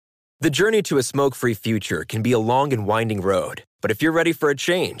The journey to a smoke-free future can be a long and winding road, but if you're ready for a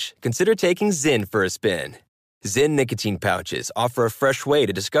change, consider taking Zyn for a spin. Zyn nicotine pouches offer a fresh way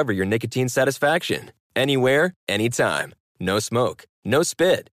to discover your nicotine satisfaction. Anywhere, anytime. No smoke, no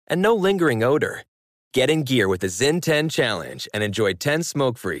spit, and no lingering odor. Get in gear with the Zyn 10 Challenge and enjoy 10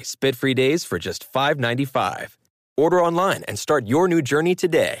 smoke-free, spit-free days for just $5.95. Order online and start your new journey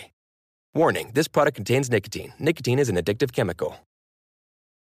today. Warning, this product contains nicotine. Nicotine is an addictive chemical.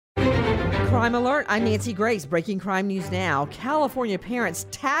 Crime Alert, I'm Nancy Grace. Breaking crime news now. California parents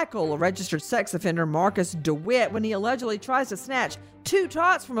tackle registered sex offender Marcus DeWitt when he allegedly tries to snatch 2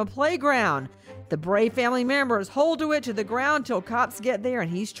 tots from a playground. The brave family members hold DeWitt to the ground till cops get there, and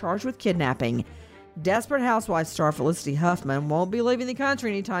he's charged with kidnapping. Desperate Housewives star Felicity Huffman won't be leaving the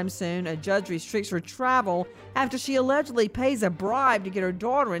country anytime soon. A judge restricts her travel after she allegedly pays a bribe to get her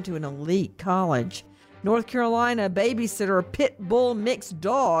daughter into an elite college. North Carolina babysitter pit bull mixed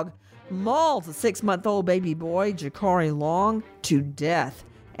dog mauls a 6-month-old baby boy, Jakari Long, to death.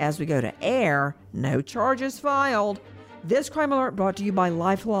 As we go to air, no charges filed. This Crime Alert brought to you by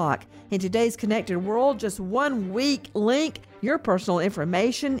LifeLock. In today's connected world, just one weak link, your personal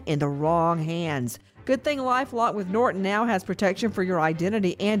information in the wrong hands. Good thing LifeLock with Norton now has protection for your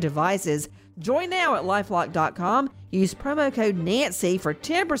identity and devices. Join now at LifeLock.com. Use promo code Nancy for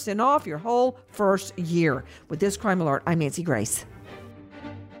 10% off your whole first year. With this Crime Alert, I'm Nancy Grace.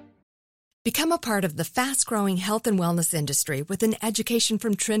 Become a part of the fast-growing health and wellness industry with an education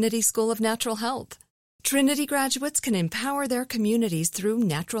from Trinity School of Natural Health. Trinity graduates can empower their communities through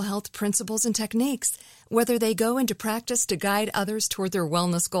natural health principles and techniques, whether they go into practice to guide others toward their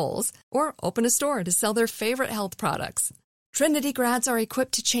wellness goals or open a store to sell their favorite health products. Trinity grads are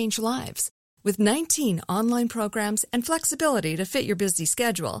equipped to change lives with 19 online programs and flexibility to fit your busy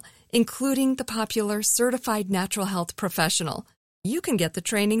schedule, including the popular Certified Natural Health Professional. You can get the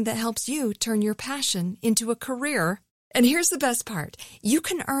training that helps you turn your passion into a career. And here's the best part. You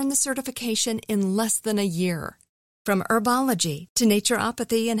can earn the certification in less than a year. From herbology to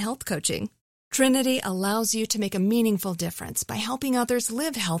naturopathy and health coaching, Trinity allows you to make a meaningful difference by helping others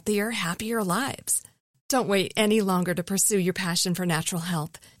live healthier, happier lives. Don't wait any longer to pursue your passion for natural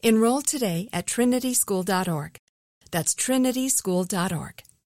health. Enroll today at trinityschool.org. That's trinityschool.org.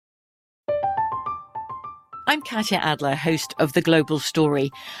 I'm Katya Adler, host of The Global Story.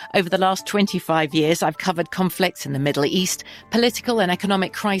 Over the last 25 years, I've covered conflicts in the Middle East, political and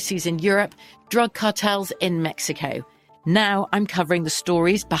economic crises in Europe, drug cartels in Mexico. Now I'm covering the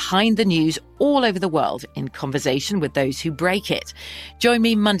stories behind the news all over the world in conversation with those who break it. Join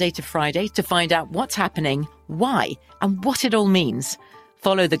me Monday to Friday to find out what's happening, why, and what it all means.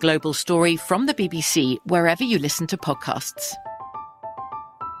 Follow The Global Story from the BBC wherever you listen to podcasts.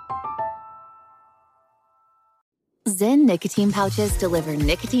 Zyn nicotine pouches deliver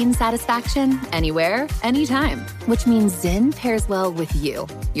nicotine satisfaction anywhere, anytime, which means Zyn pairs well with you,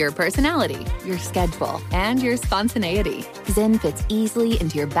 your personality, your schedule, and your spontaneity. Zyn fits easily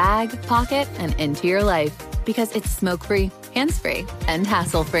into your bag, pocket, and into your life because it's smoke-free, hands-free, and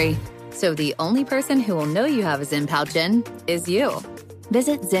hassle-free. So the only person who will know you have a Zyn pouch in is you.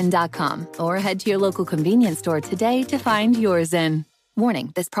 Visit Zyn.com or head to your local convenience store today to find your Zyn.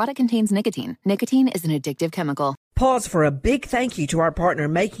 Warning, this product contains nicotine. Nicotine is an addictive chemical. Pause for a big thank you to our partner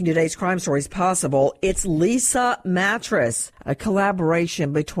making today's crime stories possible. It's Leesa Mattress, a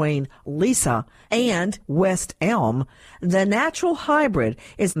collaboration between Leesa and West Elm. The natural hybrid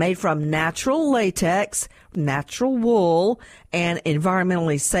is made from natural latex, natural wool, and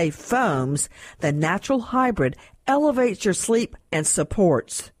environmentally safe foams. The natural hybrid elevates your sleep and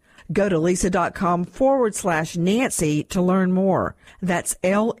supports. Go to Leesa.com/Nancy to learn more. That's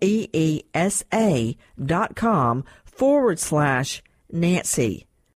LEESA.com/Nancy.